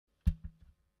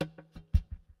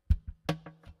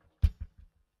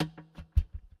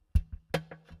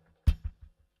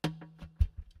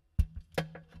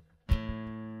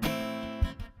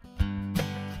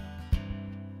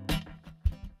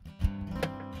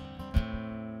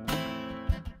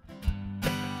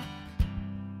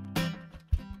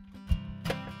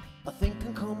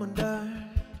come undone,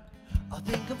 I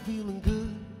think I'm feeling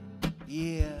good,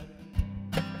 yeah.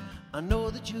 I know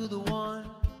that you're the one,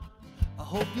 I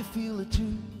hope you feel it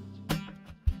too.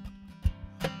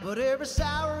 But every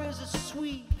sour is a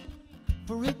sweet,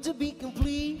 for it to be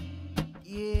complete,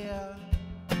 yeah.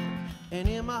 And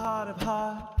in my heart of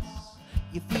hearts,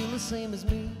 you feel the same as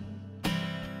me.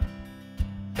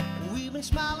 We've been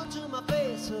smiling to my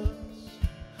faces,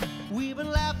 we've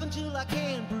been laughing till I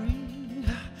can't breathe.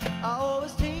 I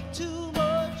always take too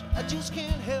much, I just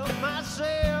can't help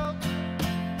myself.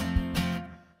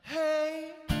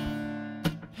 Hey,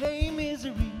 hey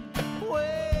misery,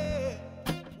 wait,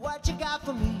 what you got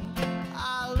for me?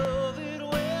 I love it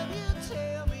when you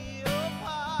tear me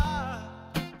apart.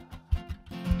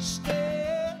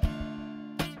 Stay,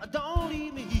 don't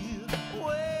leave me here,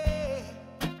 wait,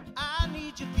 I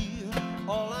need you here.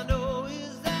 All I know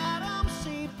is that I'm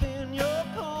safe in your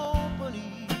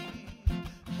company.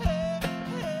 Hey,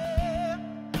 hey,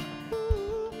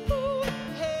 ooh, ooh,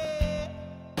 hey,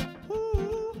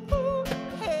 ooh, ooh,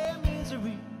 hey,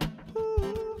 misery,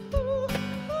 ooh, ooh,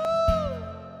 ooh.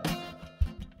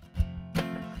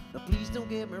 Now please don't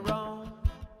get me wrong,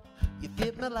 you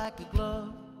fit me like a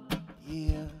glove,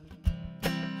 yeah.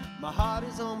 My heart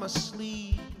is on my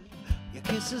sleeve, your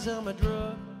kisses are my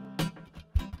drug.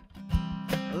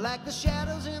 Like the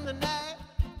shadows in the night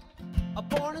are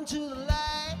born into the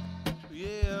light,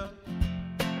 yeah.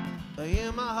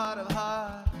 In my heart of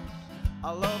hearts,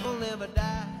 our love will never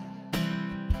die.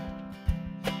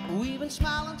 We've been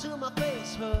smiling till my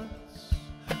face hurts,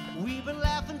 we've been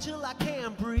laughing till I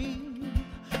can't breathe.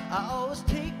 I always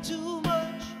take too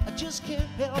much, I just can't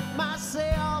help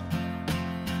myself.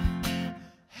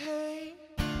 Hey,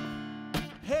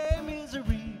 hey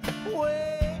misery,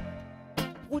 wait,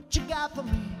 what you got for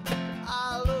me?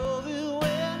 I love it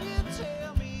when you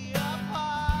tear me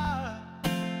apart.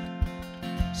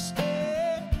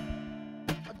 Stay,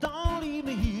 don't leave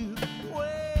me here,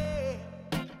 wait,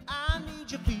 I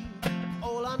need your feet.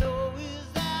 All I know is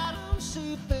that I'm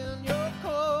safe in your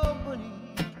company.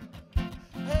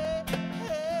 Hey,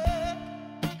 hey,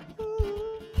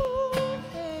 ooh, ooh,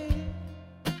 hey,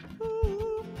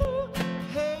 ooh, ooh,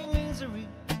 hey misery,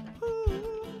 ooh,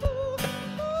 ooh,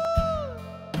 ooh.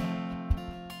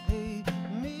 Hey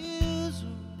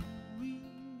misery,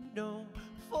 don't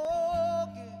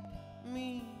forget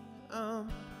me, I'm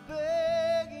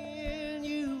begging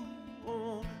you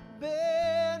on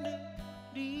bended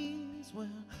knees.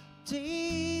 When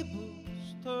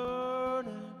tables turn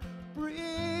and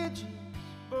bridges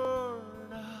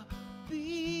burn, I'll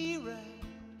be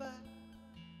right back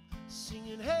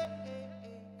singing hey, hey,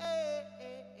 hey,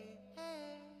 hey,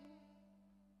 hey,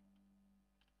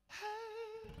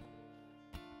 hey,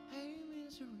 hey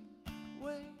misery,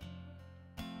 wait,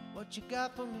 what you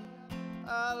got for me?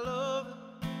 I love it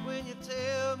when you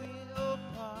tear me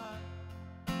apart.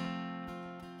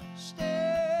 Stay